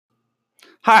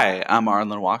Hi, I'm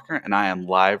Arlen Walker, and I am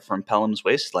live from Pelham's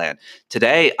Wasteland.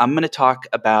 Today, I'm going to talk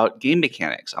about game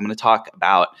mechanics. I'm going to talk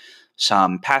about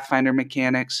some Pathfinder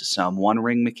mechanics, some One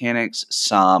Ring mechanics,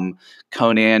 some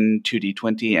Conan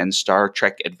 2D20 and Star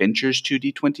Trek Adventures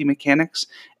 2D20 mechanics,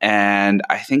 and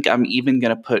I think I'm even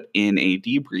going to put in a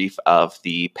debrief of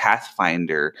the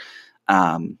Pathfinder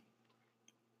um,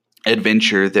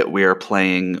 adventure that we're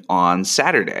playing on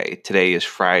Saturday. Today is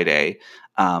Friday,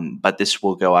 but this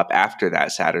will go up after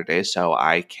that Saturday, so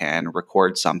I can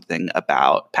record something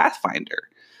about Pathfinder.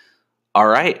 All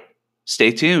right,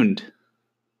 stay tuned.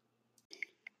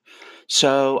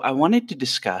 So, I wanted to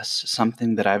discuss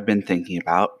something that I've been thinking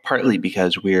about, partly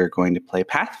because we're going to play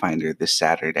Pathfinder this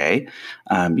Saturday.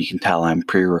 You can tell I'm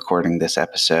pre recording this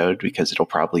episode because it'll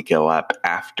probably go up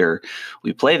after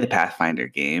we play the Pathfinder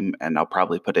game, and I'll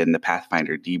probably put in the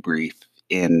Pathfinder debrief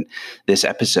in this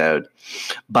episode.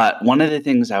 But one of the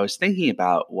things I was thinking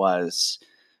about was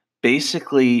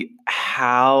basically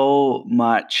how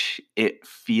much it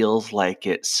feels like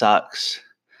it sucks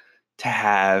to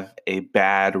have a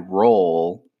bad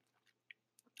roll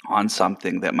on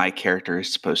something that my character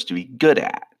is supposed to be good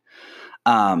at.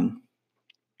 Um,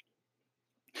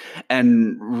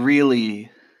 and really,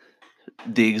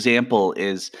 the example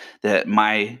is that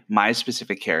my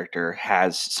specific character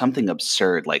has something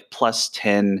absurd like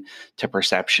 +10 to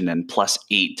perception and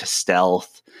 +8 to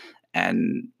stealth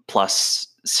and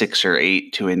 +6 or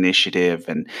 8 to initiative,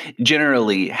 and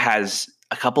generally has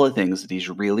a couple of things that he's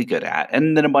really good at,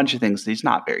 and then a bunch of things that he's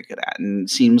not very good at. And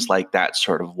it seems like that's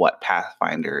sort of what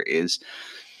Pathfinder is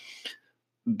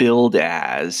billed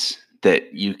as,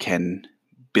 that you can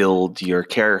build your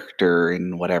character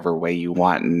in whatever way you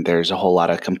want, and there's a whole lot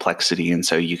of complexity, and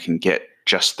so you can get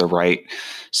just the right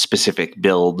specific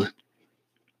build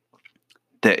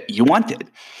that you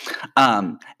wanted.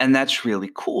 And that's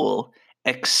really cool,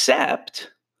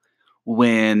 except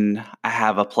when I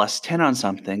have a +10 on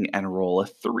something and roll a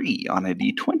 3 on a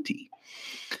d20.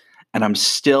 And I'm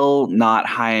still not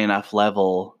high enough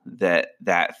level that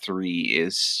 3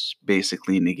 is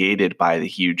basically negated by the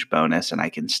huge bonus, and I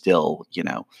can still,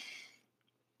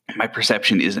 my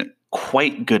perception isn't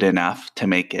quite good enough to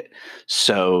make it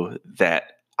so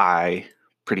that I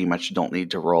pretty much don't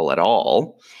need to roll at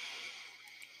all.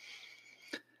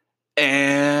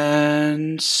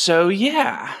 And so,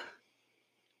 yeah.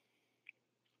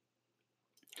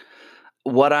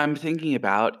 What I'm thinking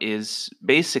about is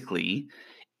basically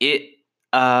it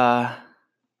uh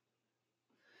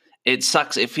it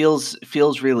sucks. It feels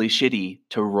really shitty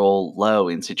to roll low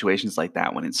in situations like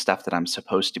that when it's stuff that I'm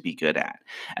supposed to be good at.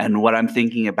 And what I'm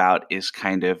thinking about is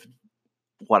kind of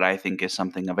what I think is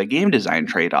something of a game design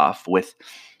trade-off with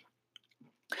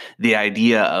the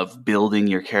idea of building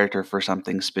your character for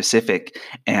something specific,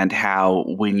 and how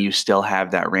when you still have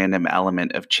that random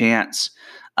element of chance,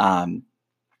 um,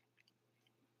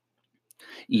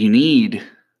 you need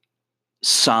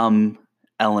some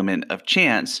element of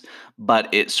chance,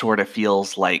 but it sort of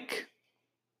feels like,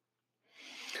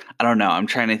 I don't know, I'm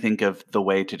trying to think of the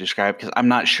way to describe, because I'm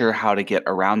not sure how to get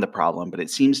around the problem, but it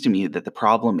seems to me that the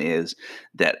problem is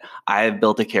that I have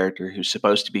built a character who's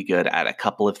supposed to be good at a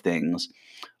couple of things.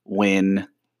 When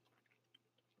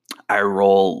I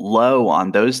roll low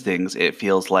on those things, it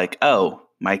feels like, oh,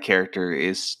 my character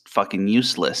is fucking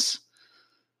useless.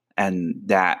 And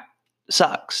that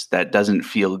sucks. That doesn't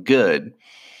feel good.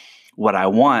 What I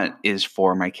want is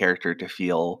for my character to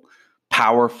feel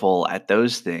powerful at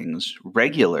those things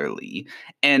regularly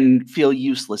and feel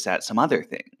useless at some other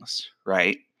things,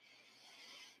 right?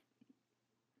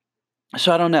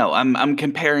 So I don't know. I'm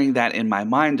comparing that in my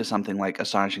mind to something like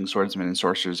Astonishing Swordsmen and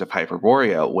Sorcerers of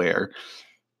Hyperborea, where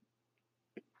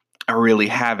I really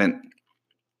haven't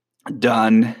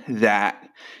done that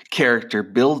character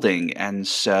building, and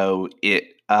so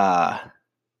it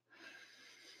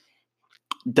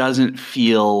doesn't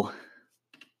feel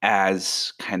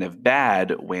as kind of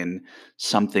bad when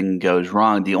something goes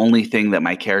wrong. The only thing that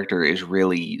my character is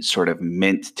really sort of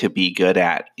meant to be good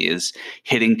at is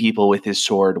hitting people with his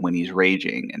sword when he's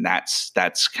raging, and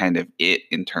that's kind of it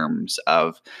in terms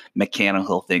of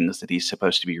mechanical things that he's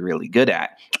supposed to be really good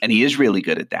at, and he is really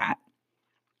good at that.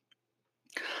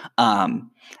 And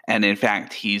in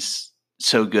fact, he's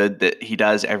so good that he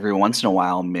does every once in a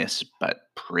while miss, but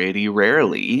pretty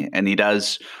rarely. And he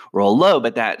does roll low,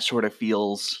 but that sort of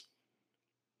feels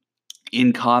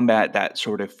in combat, that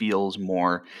sort of feels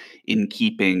more in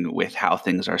keeping with how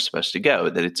things are supposed to go,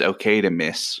 that it's okay to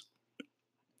miss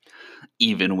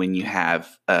even when you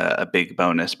have a big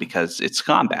bonus, because it's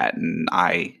combat and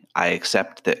I I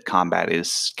accept that combat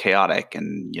is chaotic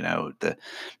and, the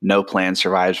no plan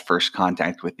survives first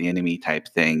contact with the enemy type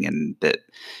thing. And that,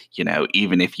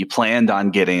 even if you planned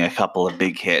on getting a couple of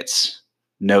big hits,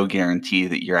 no guarantee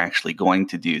that you're actually going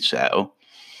to do so.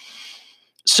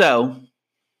 So,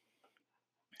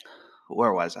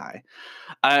 where was I?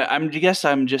 I guess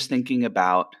I'm just thinking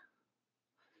about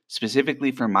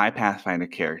specifically for my Pathfinder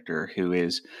character who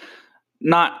is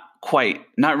not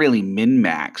really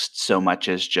min-maxed so much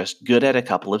as just good at a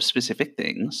couple of specific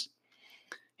things.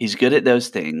 He's good at those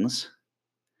things.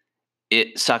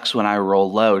 It sucks when I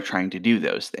roll low trying to do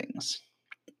those things.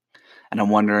 And I'm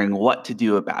wondering what to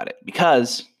do about it,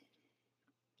 because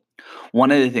one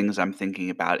of the things I'm thinking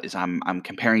about is I'm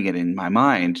comparing it in my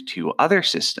mind to other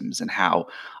systems and how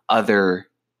other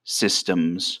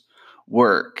systems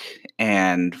work.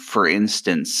 And for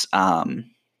instance,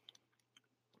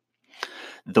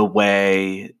 the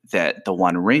way that the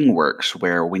One Ring works,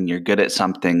 where when you're good at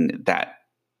something that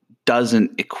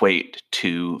doesn't equate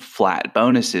to flat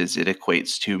bonuses, it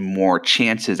equates to more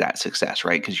chances at success,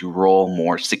 right? Because you roll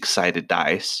more six-sided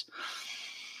dice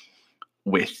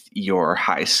with your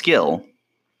high skill.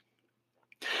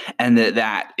 And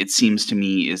that it seems to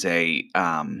me is a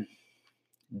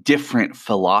different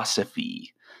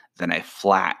philosophy than a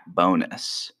flat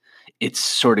bonus. It's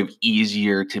sort of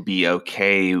easier to be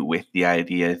okay with the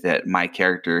idea that my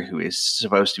character, who is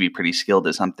supposed to be pretty skilled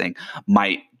at something,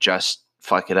 might just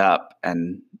fuck it up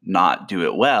and not do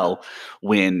it well,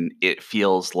 when it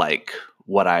feels like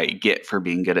what I get for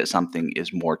being good at something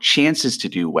is more chances to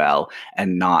do well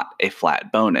and not a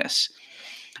flat bonus.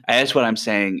 I guess what I'm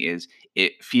saying is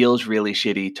it feels really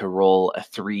shitty to roll a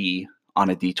 3 on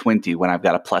a d20 when I've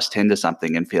got a plus 10 to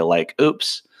something and feel like,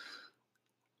 oops,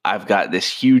 I've got this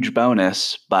huge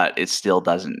bonus, but it still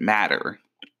doesn't matter.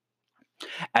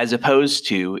 As opposed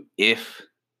to if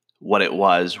what it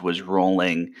was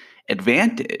rolling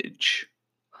advantage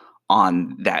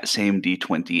on that same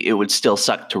d20, it would still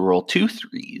suck to roll 2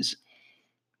 3s,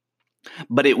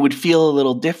 but it would feel a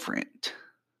little different.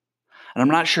 And I'm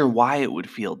not sure why it would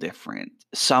feel different.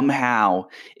 Somehow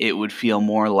it would feel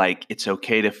more like it's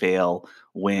okay to fail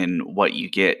when what you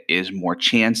get is more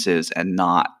chances and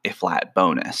not a flat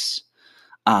bonus.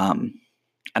 And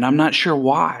I'm not sure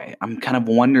why. I'm kind of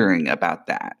wondering about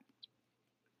that.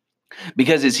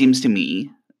 Because it seems to me,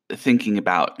 thinking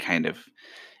about kind of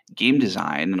game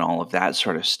design and all of that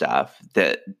sort of stuff,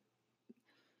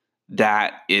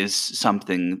 that is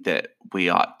something that we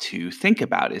ought to think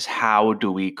about, is how do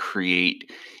we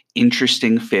create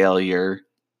interesting failure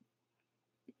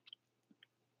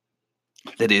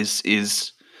that is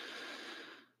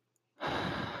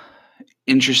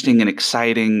interesting and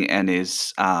exciting and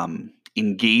is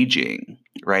engaging,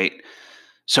 right?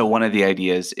 So one of the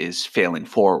ideas is failing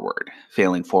forward.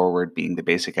 Failing forward being the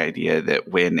basic idea that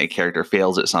when a character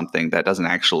fails at something, that doesn't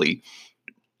actually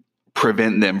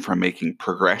prevent them from making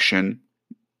progression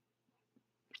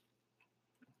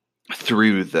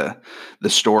through the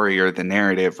story or the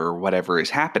narrative or whatever is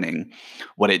happening.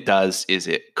 What it does is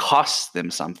it costs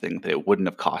them something that it wouldn't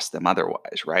have cost them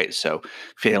otherwise, right? So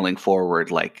failing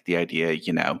forward, like the idea,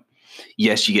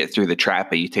 yes, you get through the trap,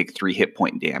 but you take 3 hit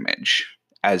point damage,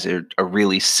 as a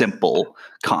really simple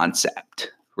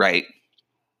concept, right?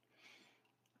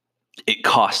 It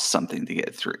costs something to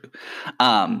get through.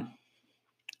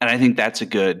 And I think that's a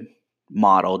good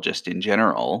model just in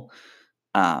general.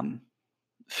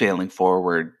 Failing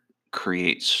forward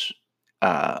creates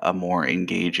a more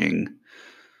engaging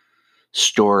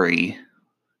story.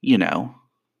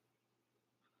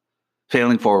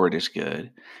 Failing forward is good.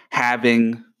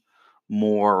 Having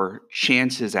more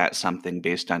chances at something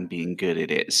based on being good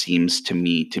at it seems to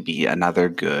me to be another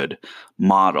good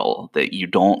model, that you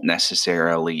don't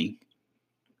necessarily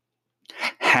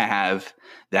have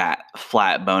that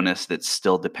flat bonus that's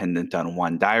still dependent on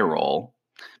one die roll,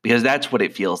 because that's what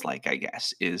it feels like, I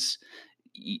guess, is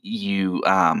you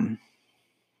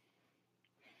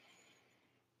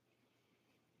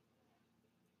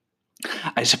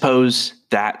I suppose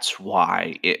that's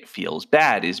why it feels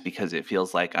bad, is because it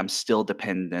feels like I'm still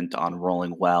dependent on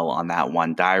rolling well on that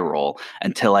one die roll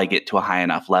until I get to a high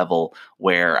enough level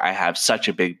where I have such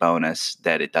a big bonus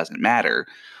that it doesn't matter.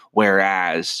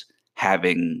 Whereas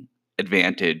having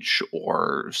advantage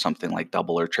or something like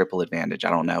double or triple advantage, I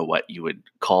don't know what you would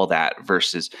call that,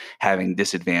 versus having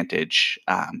disadvantage,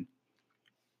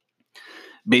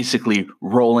 basically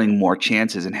rolling more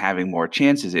chances and having more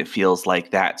chances, it feels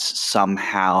like that's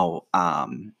somehow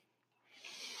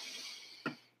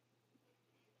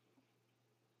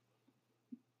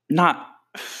not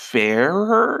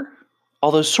fair,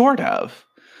 although sort of.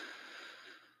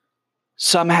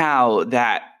 Somehow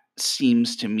that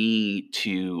seems to me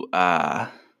to I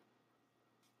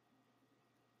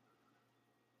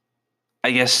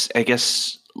guess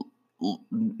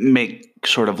make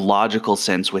sort of logical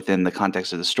sense within the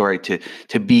context of the story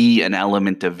to be an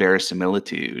element of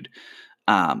verisimilitude.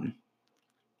 Um,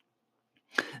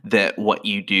 that what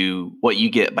you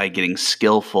get by getting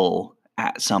skillful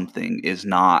at something is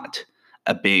not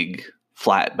a big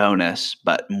flat bonus,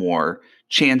 but more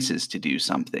chances to do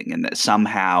something, and that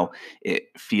somehow it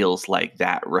feels like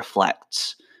that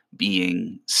reflects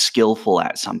being skillful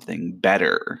at something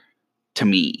better to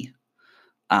me.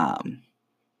 Um,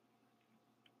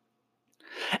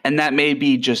 and that may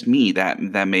be just me. That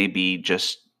may be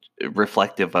just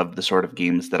reflective of the sort of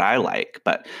games that I like.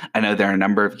 But I know there are a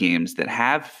number of games that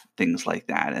have things like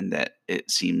that, and that it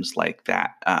seems like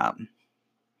that.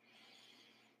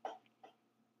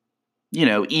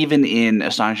 Even in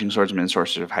Astonishing Swordsman and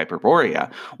Sorcerers of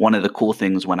Hyperborea, one of the cool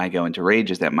things when I go into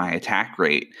Rage is that my attack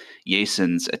rate,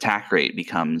 Jason's attack rate,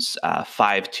 becomes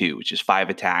 5-2, which is 5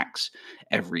 attacks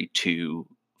every 2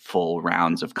 full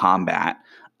rounds of combat.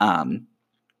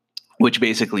 Which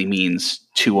basically means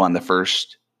 2 on the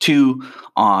first, 2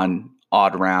 on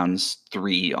odd rounds,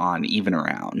 3 on even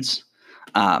rounds.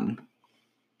 And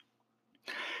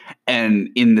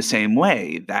in the same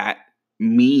way, that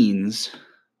means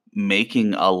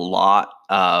making a lot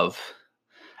of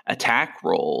attack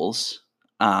rolls.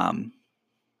 I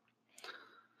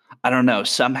don't know,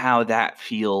 somehow that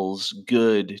feels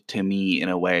good to me in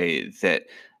a way that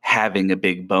having a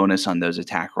big bonus on those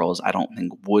attack rolls, I don't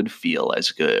think would feel as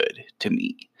good to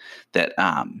me. That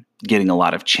getting a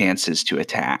lot of chances to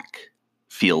attack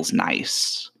feels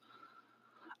nice.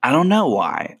 I don't know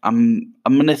why. I'm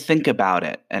going to think about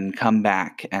it and come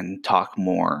back and talk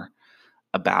more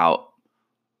about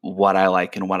what I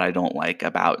like and what I don't like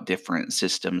about different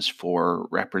systems for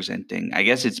representing. I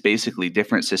guess it's basically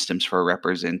different systems for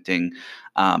representing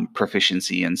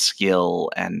proficiency and skill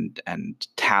and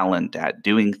talent at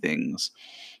doing things.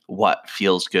 What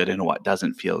feels good and what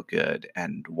doesn't feel good,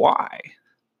 and why.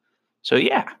 So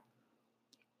yeah.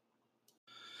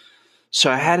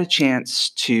 So I had a chance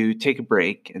to take a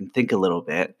break and think a little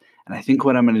bit. And I think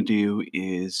what I'm going to do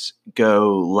is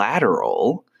go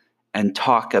lateral and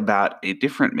talk about a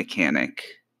different mechanic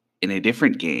in a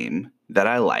different game that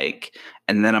I like.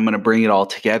 And then I'm going to bring it all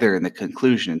together in the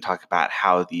conclusion and talk about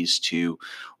how these two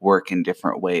work in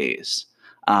different ways.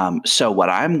 So what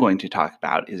I'm going to talk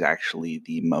about is actually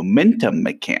the momentum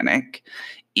mechanic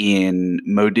in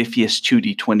Modifius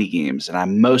 2D20 games. And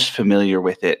I'm most familiar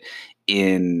with it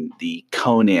in the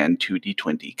Conan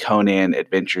 2D20, Conan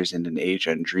Adventures in an Age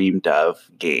Undreamed Of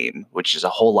game, which is a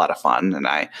whole lot of fun, and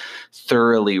I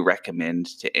thoroughly recommend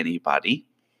to anybody.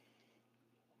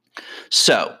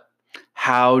 So,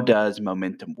 how does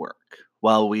momentum work?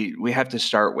 Well, we have to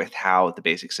start with how the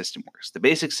basic system works. The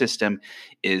basic system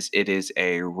is it is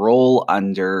a roll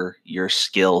under your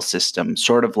skill system,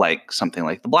 sort of like something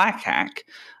like the Black Hack.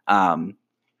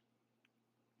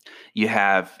 You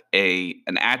have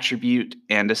an attribute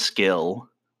and a skill.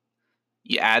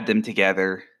 You add them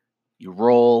together. You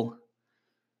roll.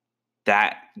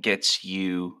 That gets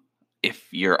you,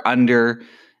 if you're under,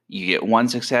 you get 1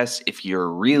 success. If you're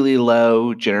really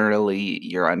low, generally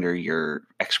you're under your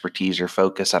expertise or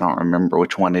focus. I don't remember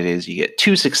which one it is. You get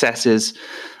 2 successes.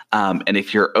 And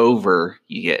if you're over,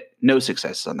 you get no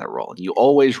successes on that roll. You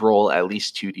always roll at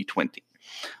least 2d20.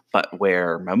 But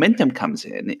where momentum comes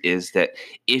in is that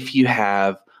if you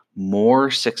have more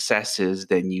successes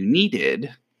than you needed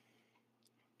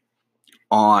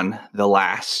on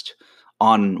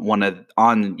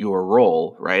your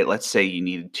roll, right? Let's say you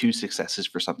needed 2 successes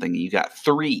for something, you got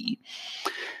 3.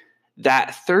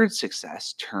 That third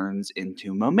success turns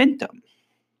into momentum.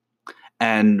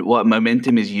 And what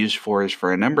momentum is used for is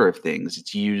for a number of things.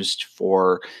 It's used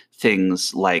for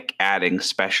things like adding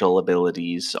special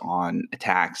abilities on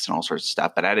attacks and all sorts of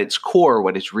stuff. But at its core,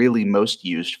 what it's really most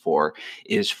used for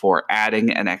is for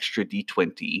adding an extra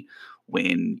d20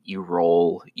 when you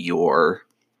roll your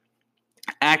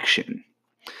action.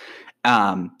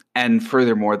 And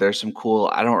furthermore, there's some cool,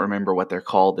 I don't remember what they're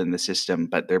called in the system,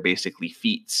 but they're basically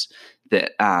feats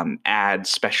that add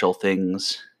special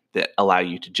things that allow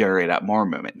you to generate up more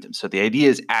momentum. So the idea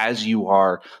is as you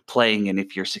are playing and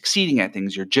if you're succeeding at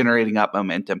things, you're generating up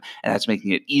momentum, and that's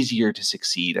making it easier to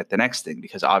succeed at the next thing.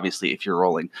 Because obviously if you're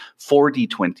rolling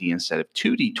 4d20 instead of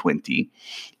 2d20,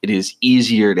 it is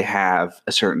easier to have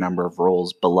a certain number of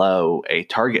rolls below a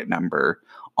target number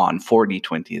on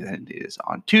 4d20 than it is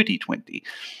on 2d20.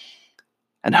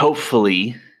 And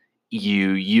hopefully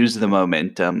you use the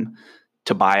momentum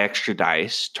to buy extra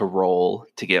dice, to roll,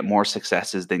 to get more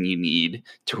successes than you need,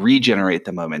 to regenerate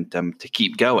the momentum, to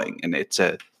keep going. And it's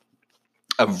a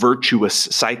virtuous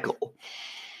cycle.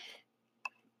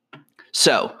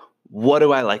 So, what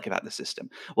do I like about the system?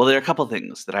 Well, there are a couple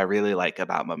things that I really like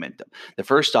about momentum. The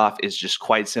first off is just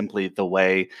quite simply the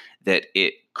way that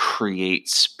it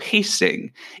creates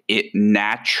pacing. It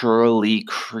naturally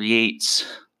creates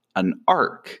an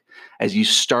arc. As you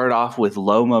start off with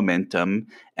low momentum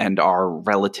and are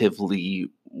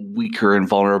relatively weaker and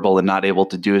vulnerable and not able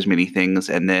to do as many things,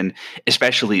 and then this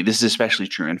is especially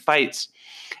true in fights,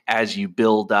 as you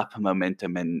build up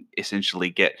momentum and essentially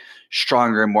get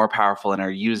stronger and more powerful and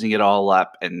are using it all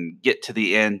up and get to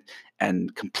the end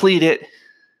and complete it,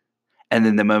 and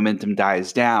then the momentum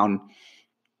dies down,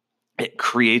 it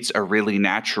creates a really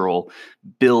natural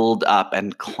build up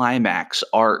and climax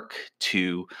arc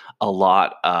to a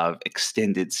lot of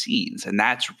extended scenes. And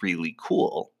that's really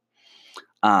cool.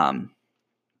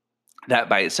 That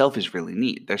by itself is really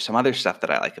neat. There's some other stuff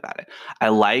that I like about it. I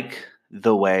like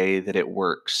the way that it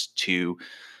works to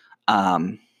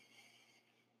tie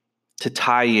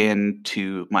in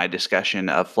to my discussion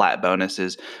of flat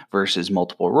bonuses versus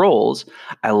multiple rolls.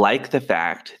 I like the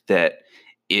fact that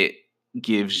it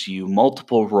gives you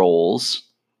multiple rolls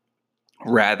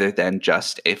rather than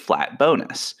just a flat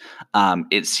bonus.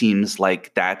 It seems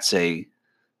like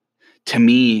to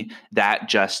me, that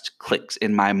just clicks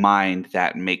in my mind.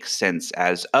 That makes sense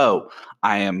as, oh,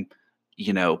 I am,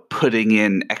 putting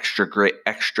in extra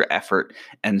effort.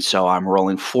 And so I'm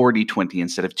rolling 4d20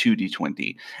 instead of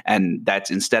 2d20. And I'm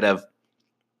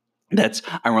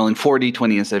rolling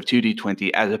 4d20 instead of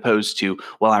 2d20, as opposed to,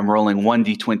 well, I'm rolling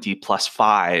 1d20 plus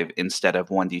 5 instead of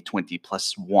 1d20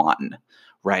 plus 1,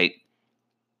 right?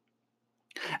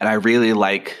 And I really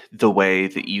like the way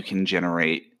that you can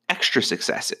generate extra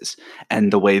successes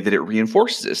and the way that it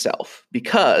reinforces itself.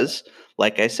 Because,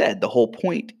 like I said, the whole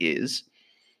point is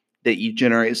that you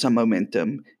generate some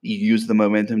momentum, you use the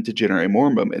momentum to generate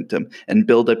more momentum and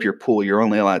build up your pool. You're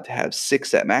only allowed to have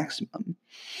 6 at maximum.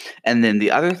 And then the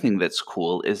other thing that's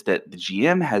cool is that the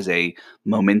GM has a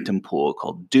momentum pool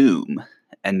called Doom.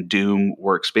 And Doom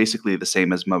works basically the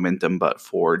same as momentum, but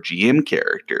for GM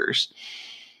characters.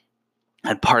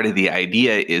 And part of the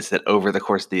idea is that over the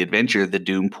course of the adventure, the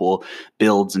Doom pool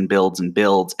builds and builds and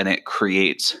builds, and it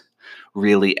creates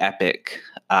really epic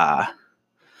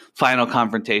final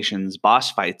confrontations,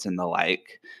 boss fights, and the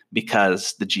like,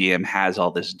 because the GM has all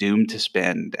this Doom to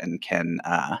spend and can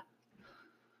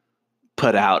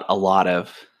put out a lot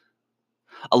of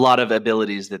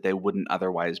abilities that they wouldn't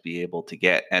otherwise be able to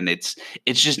get. And it's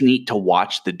just neat to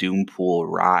watch the Doom pool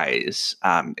rise.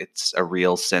 It's a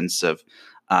real sense of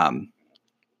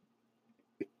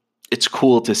it's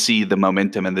cool to see the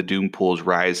momentum and the Doom pools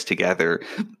rise together,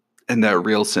 and that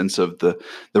real sense of the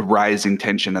rising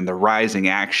tension and the rising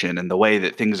action and the way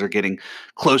that things are getting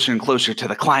closer and closer to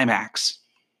the climax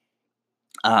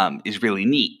is really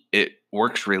neat. It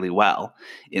works really well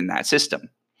in that system.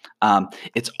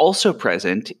 It's also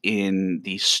present in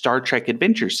the Star Trek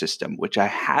Adventure system, which I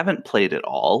haven't played at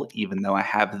all, even though I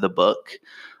have the book.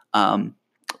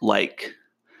 Like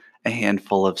a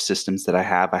handful of systems that I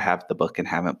have the book and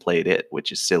haven't played it,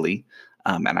 which is silly,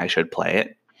 and I should play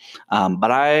it.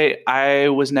 But I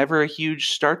was never a huge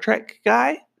Star Trek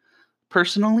guy,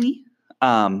 personally.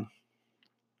 So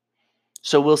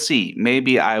we'll see.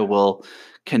 Maybe I will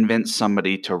convince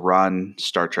somebody to run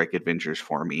Star Trek Adventures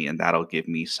for me, and that'll give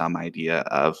me some idea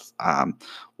of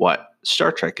what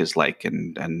Star Trek is like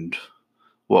and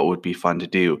what would be fun to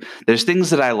do. There's things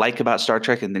that I like about Star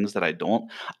Trek and things that I don't.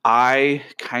 I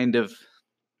kind of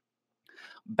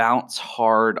bounce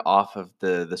hard off of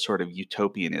the sort of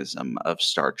utopianism of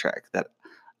Star Trek that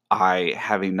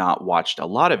having not watched a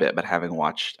lot of it, but having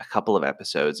watched a couple of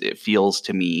episodes, it feels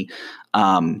to me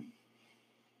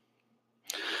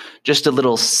just a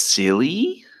little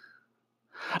silly.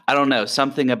 I don't know.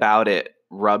 Something about it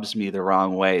rubs me the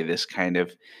wrong way. This kind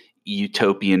of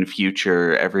utopian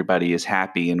future, everybody is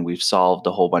happy and we've solved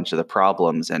a whole bunch of the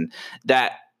problems. And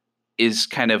that is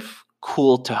kind of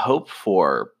cool to hope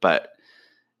for, but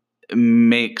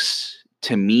makes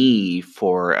to me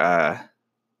for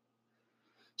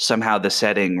somehow the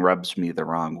setting rubs me the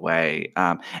wrong way.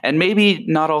 And maybe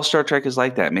not all Star Trek is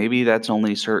like that. Maybe that's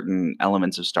only certain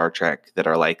elements of Star Trek that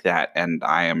are like that. And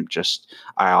I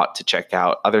ought to check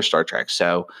out other Star Trek.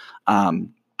 So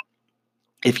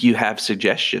if you have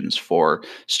suggestions for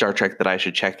Star Trek that I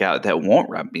should check out that won't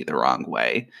rub me the wrong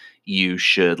way, you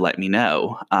should let me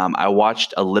know. I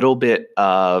watched a little bit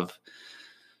of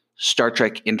Star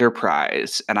Trek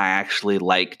Enterprise, and I actually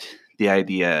liked the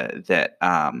idea that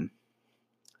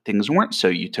things weren't so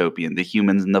utopian. The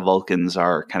humans and the Vulcans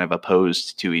are kind of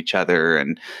opposed to each other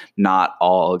and not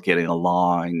all getting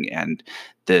along, and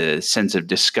the sense of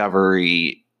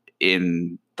discovery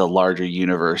in the larger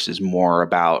universe is more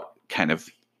about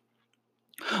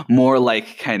more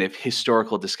like kind of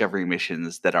historical discovery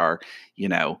missions that are, you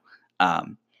know,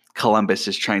 Columbus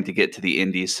is trying to get to the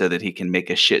Indies so that he can make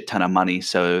a shit ton of money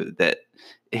so that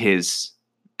his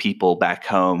people back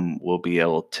home will be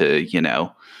able to,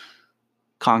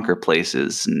 conquer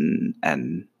places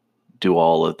and do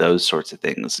all of those sorts of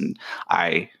things. And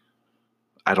I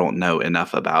don't know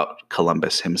enough about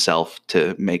Columbus himself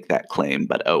to make that claim,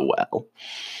 but oh well.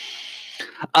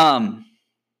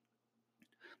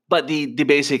 But the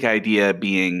basic idea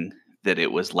being that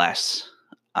it was less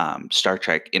Star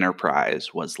Trek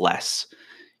Enterprise was less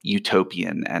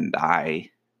utopian, and I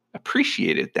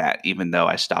appreciated that, even though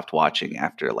I stopped watching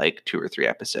after like 2 or 3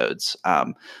 episodes.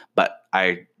 But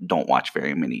I don't watch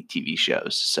very many TV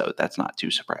shows, so that's not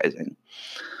too surprising.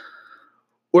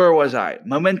 Where was I?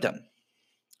 Momentum.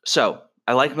 So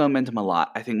I like Momentum a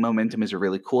lot. I think Momentum is a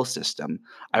really cool system.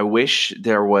 I wish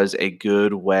there was a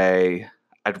good way.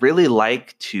 I'd really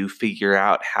like to figure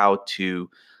out how to.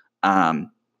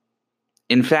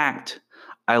 In fact,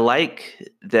 I like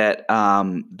that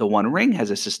the One Ring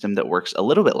has a system that works a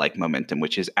little bit like Momentum,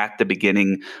 which is at the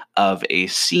beginning of a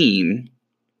scene,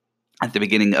 at the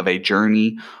beginning of a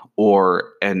journey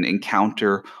or an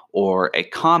encounter or a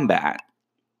combat,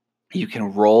 you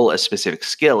can roll a specific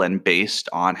skill, and based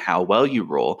on how well you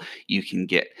roll, you can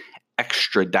get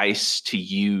extra dice to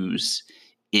use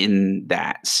in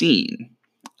that scene.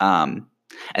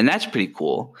 And that's pretty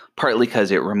cool, partly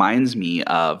because it reminds me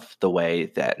of the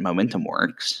way that Momentum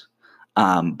works.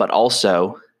 But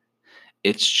also,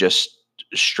 it's just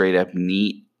straight up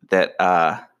neat that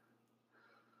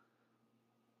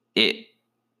it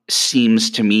seems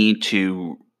to me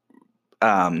to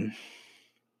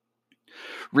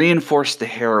reinforce the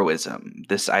heroism,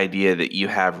 this idea that you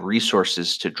have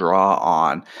resources to draw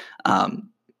on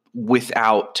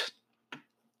without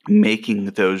making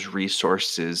those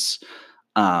resources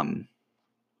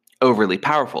overly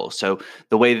powerful. So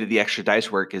the way that the extra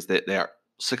dice work is that they are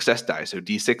success dice, so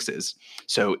D6s.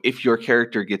 So if your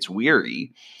character gets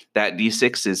weary, that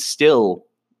D6 is still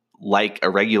like a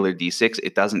regular D6.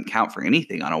 It doesn't count for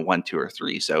anything on a 1, 2, or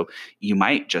 3. So you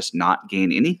might just not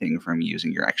gain anything from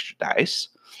using your extra dice.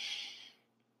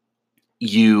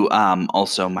 You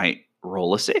also might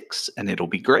roll a 6 and it'll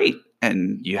be great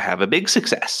and you have a big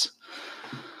success.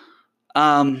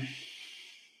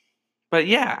 But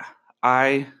yeah,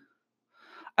 I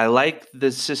like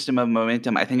the system of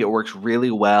Momentum. I think it works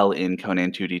really well in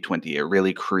Conan 2D20. It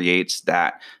really creates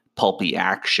that pulpy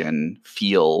action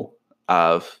feel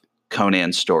of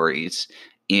Conan stories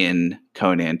in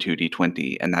Conan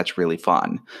 2D20, and that's really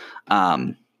fun.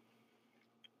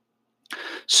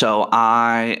 So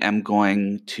I am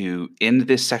going to end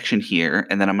this section here,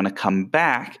 and then I'm going to come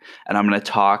back and I'm going to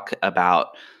talk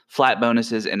about flat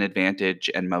bonuses and advantage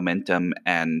and momentum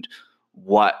and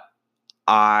what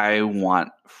I want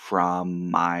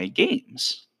from my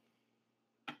games.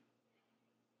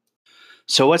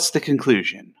 So what's the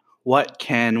conclusion? What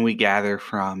can we gather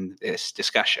from this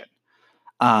discussion?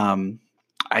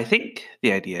 I think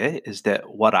the idea is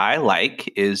that what I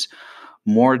like is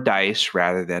more dice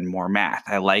rather than more math.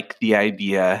 I like the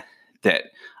idea that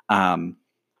the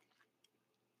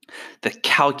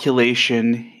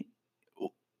calculation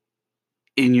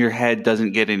in your head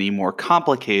doesn't get any more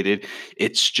complicated.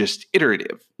 It's just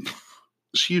iterative.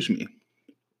 Excuse me.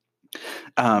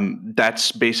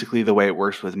 That's basically the way it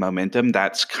works with momentum.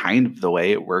 That's kind of the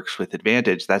way it works with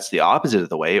advantage. That's the opposite of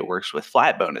the way it works with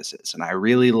flat bonuses. And I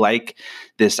really like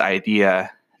this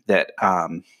idea that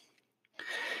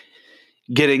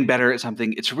getting better at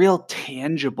something, it's a real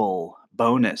tangible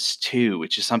bonus too,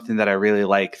 which is something that I really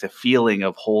like. The feeling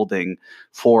of holding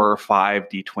 4 or 5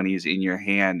 D20s in your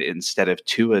hand instead of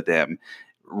 2 of them.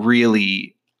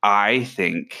 Really, I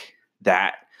think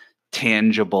that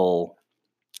tangible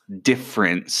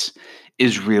difference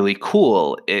is really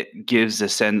cool. It gives a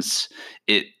sense,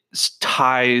 it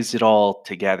ties it all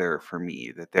together for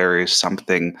me, that there is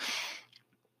something,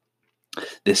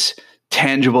 this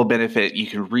tangible benefit. You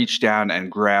can reach down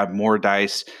and grab more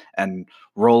dice and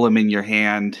roll them in your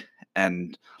hand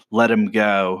and let them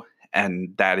go.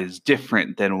 And that is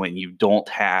different than when you don't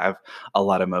have a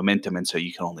lot of momentum. And so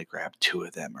you can only grab 2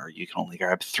 of them, or you can only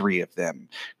grab 3 of them,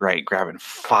 right? Grabbing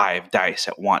 5 dice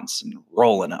at once and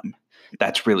rolling them.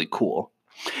 That's really cool.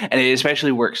 And it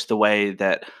especially works the way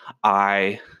that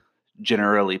I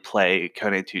generally play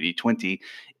Conan 2D20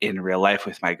 in real life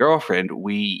with my girlfriend,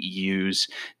 we use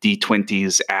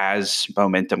D20s as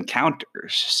momentum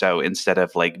counters. So instead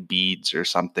of like beads or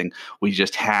something, we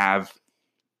just have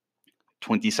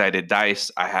 20-sided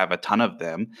dice. I have a ton of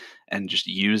them and just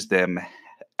use them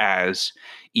as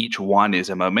each one is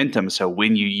a momentum. So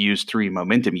when you use 3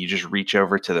 momentum, you just reach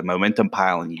over to the momentum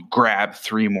pile and you grab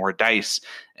 3 more dice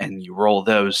and you roll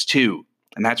those too.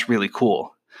 And that's really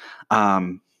cool.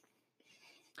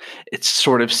 It's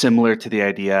sort of similar to the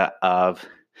idea of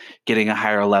getting a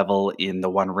higher level in the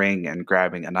One Ring and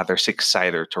grabbing another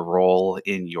 6-sider to roll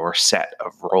in your set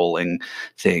of rolling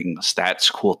things. That's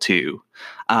cool too.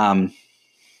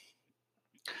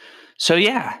 So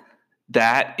yeah,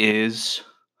 that is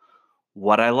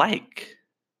what I like.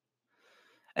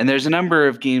 And there's a number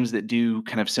of games that do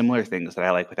kind of similar things that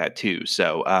I like with that too.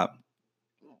 So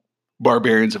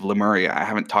Barbarians of Lemuria, I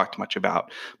haven't talked much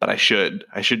about, but I should.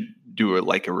 I should do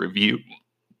a review.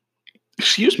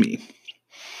 Excuse me.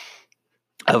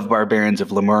 Of Barbarians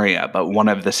of Lemuria, but one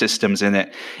of the systems in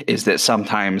it is that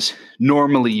sometimes,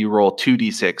 normally you roll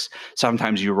 2d6,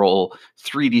 sometimes you roll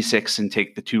 3d6 and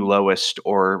take the 2 lowest,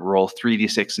 or roll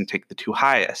 3d6 and take the 2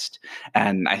 highest.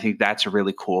 And I think that's a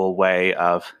really cool way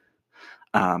of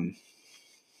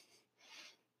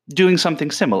doing something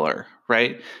similar,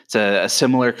 right? It's a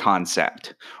similar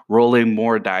concept, rolling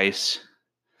more dice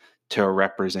to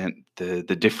represent the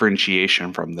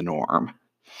differentiation from the norm.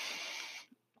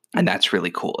 And that's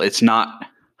really cool. It's not,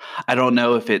 I don't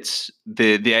know if it's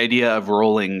the idea of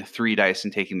rolling 3 dice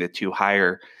and taking the 2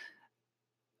 higher.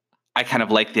 I kind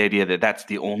of like the idea that that's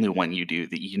the only one you do,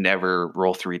 that you never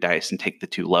roll 3 dice and take the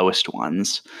 2 lowest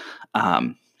ones.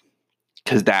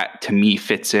 Because that, to me,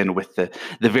 fits in with the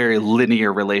very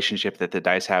linear relationship that the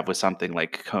dice have with something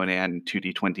like Conan,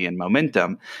 2d20, and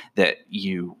Momentum, that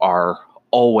you are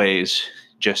always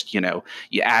just,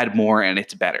 you add more and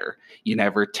it's better. You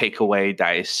never take away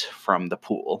dice from the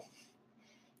pool.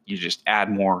 You just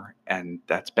add more and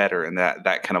that's better. And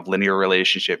that kind of linear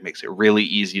relationship makes it really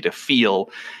easy to feel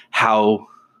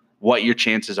what your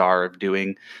chances are of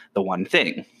doing the one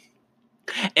thing.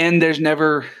 And there's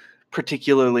never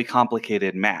particularly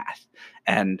complicated math.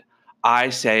 And I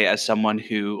say, as someone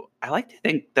who, I like to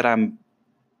think that I'm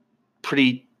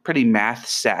pretty math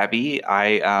savvy.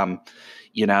 I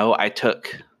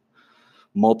took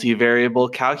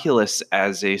multivariable calculus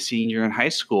as a senior in high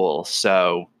school.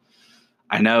 So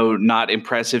I know, not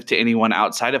impressive to anyone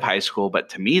outside of high school, but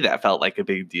to me that felt like a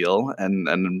big deal.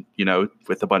 And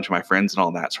with a bunch of my friends and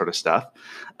all that sort of stuff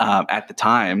at the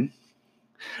time.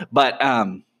 But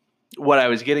what I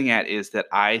was getting at is that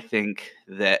I think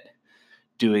that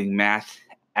doing math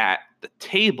at the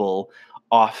table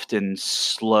often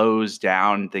slows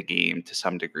down the game to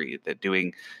some degree, that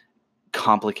doing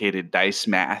complicated dice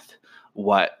math,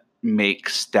 what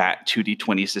makes that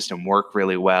 2d20 system work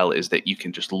really well is that you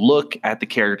can just look at the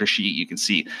character sheet. You can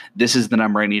see, this is the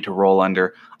number I need to roll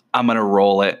under. I'm going to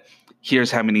roll it. Here's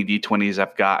how many d20s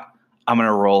I've got. I'm going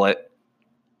to roll it.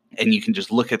 And you can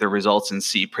just look at the results and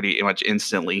see pretty much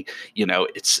instantly,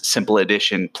 it's simple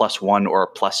addition, +1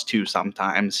 or +2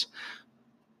 sometimes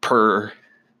per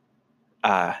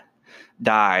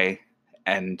die.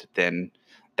 And then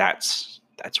that's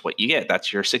what you get.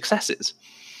 That's your successes.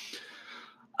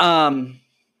 One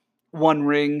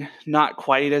Ring, not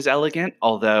quite as elegant,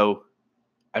 although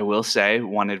I will say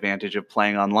one advantage of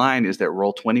playing online is that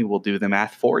Roll20 will do the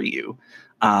math for you.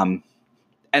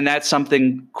 And that's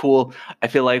something cool, I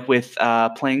feel like, with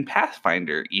playing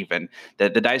Pathfinder even,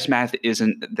 that the dice math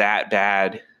isn't that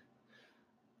bad,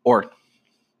 or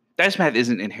dice math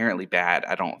isn't inherently bad,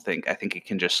 I don't think. I think it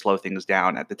can just slow things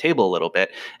down at the table a little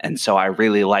bit. And so I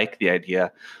really like the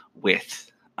idea with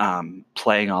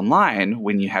playing online.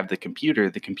 When you have the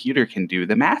computer can do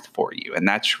the math for you. And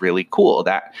that's really cool.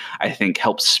 That, I think,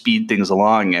 helps speed things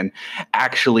along and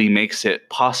actually makes it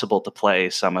possible to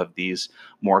play some of these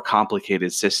more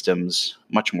complicated systems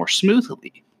much more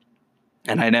smoothly.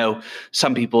 And I know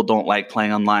some people don't like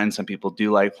playing online. Some people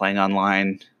do like playing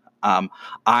online. I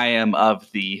am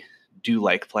of the do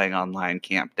like playing online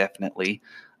camp, definitely.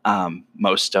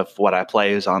 Most of what I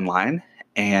play is online.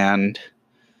 And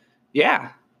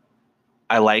yeah,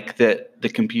 I like that the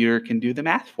computer can do the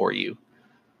math for you.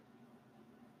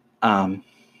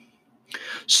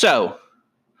 So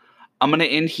I'm going to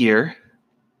end here.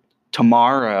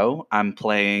 Tomorrow, I'm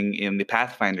playing in the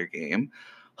Pathfinder game.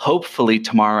 Hopefully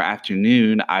tomorrow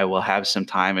afternoon, I will have some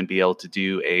time and be able to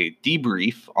do a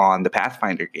debrief on the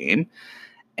Pathfinder game.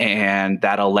 And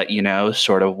that'll let you know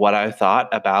sort of what I thought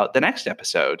about the next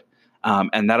episode.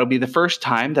 And that'll be the first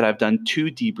time that I've done 2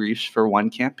 debriefs for one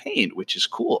campaign, which is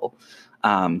cool.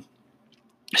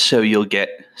 So you'll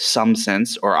get some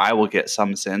sense, or I will get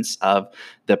some sense of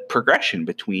the progression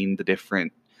between the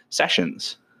different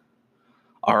sessions.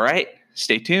 All right,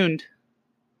 stay tuned.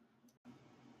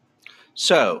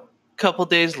 So, a couple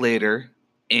days later,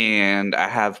 and I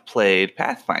have played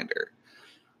Pathfinder.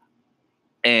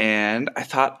 And I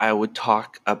thought I would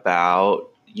talk about,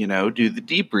 do the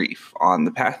debrief on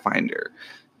the Pathfinder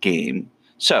game.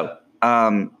 So,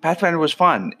 Pathfinder was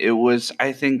fun. It was,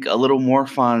 I think, a little more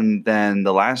fun than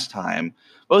the last time.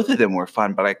 Both of them were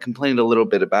fun, but I complained a little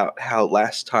bit about how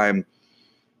last time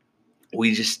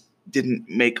we just didn't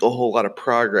make a whole lot of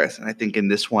progress. And I think in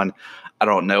this one, I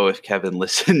don't know if Kevin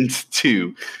listened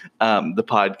to the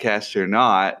podcast or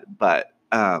not, but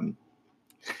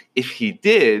if he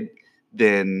did,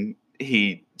 then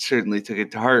he certainly took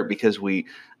it to heart because we,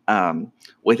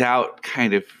 without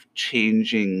kind of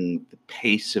changing the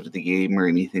pace of the game or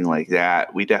anything like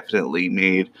that, we definitely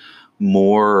made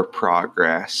more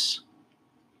progress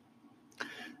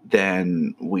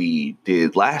than we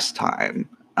did last time,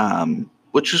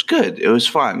 which was good. It was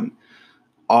fun.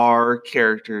 Our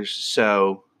characters,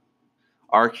 so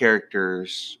our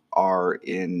characters are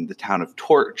in the town of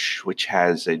Torch, which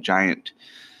has a giant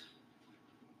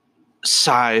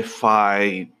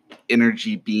sci-fi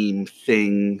energy beam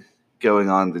thing going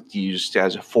on that's used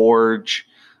as a forge,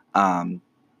 um,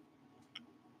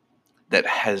 that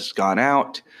has gone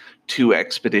out. 2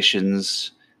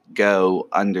 expeditions go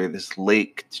under this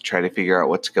lake to try to figure out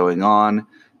what's going on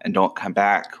and don't come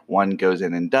back. One goes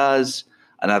in and does.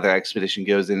 Another expedition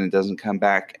goes in and doesn't come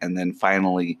back. And then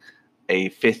finally, a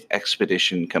 5th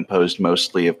expedition composed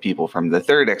mostly of people from the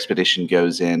 3rd expedition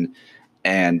goes in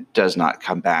and does not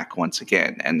come back once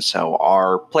again. And so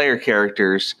our player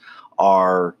characters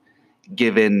are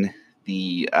given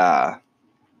the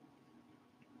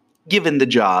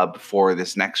job for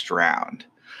this next round.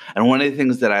 And one of the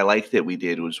things that I liked that we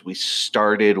did was we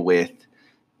started with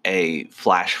a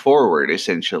flash forward,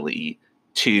 essentially,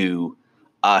 to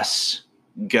us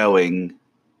going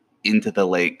into the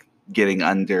lake, getting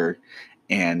under,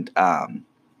 and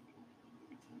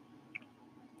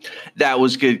that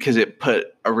was good because it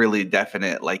put a really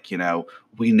definite,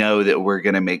 we know that we're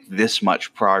going to make this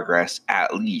much progress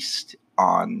at least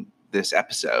on this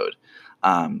episode.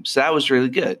 So that was really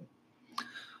good.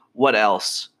 What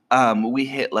else? We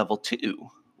hit level 2,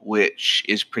 which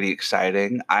is pretty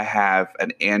exciting. I have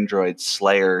an android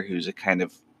slayer who's a kind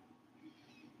of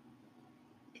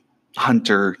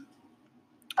hunter,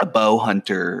 a bow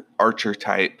hunter, archer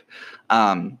type.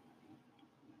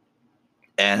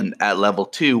 And at level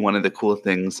 2, one of the cool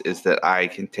things is that I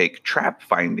can take trap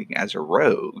finding as a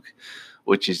rogue,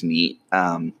 which is neat.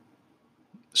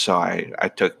 So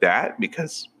I took that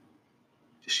because,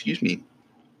 excuse me,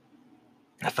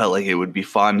 I felt like it would be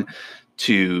fun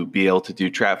to be able to do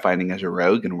trap finding as a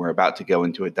rogue, and we're about to go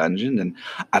into a dungeon, and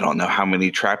I don't know how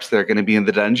many traps there are going to be in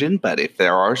the dungeon, but if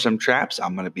there are some traps,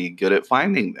 I'm going to be good at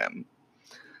finding them.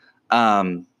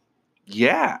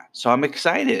 Yeah, so I'm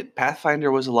excited.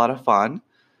 Pathfinder was a lot of fun,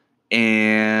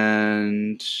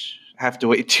 and have to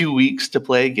wait 2 weeks to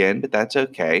play again, but that's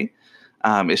okay,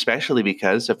 especially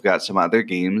because I've got some other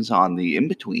games on the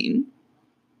in-between.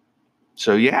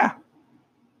 So yeah,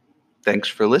 thanks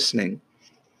for listening.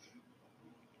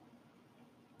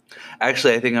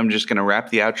 Actually, I think I'm just going to wrap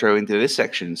the outro into this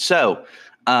section. So,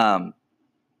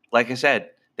 like I said,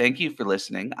 thank you for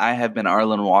listening. I have been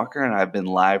Arlen Walker, and I've been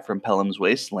live from Pelham's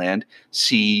Wasteland.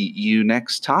 See you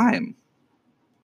next time.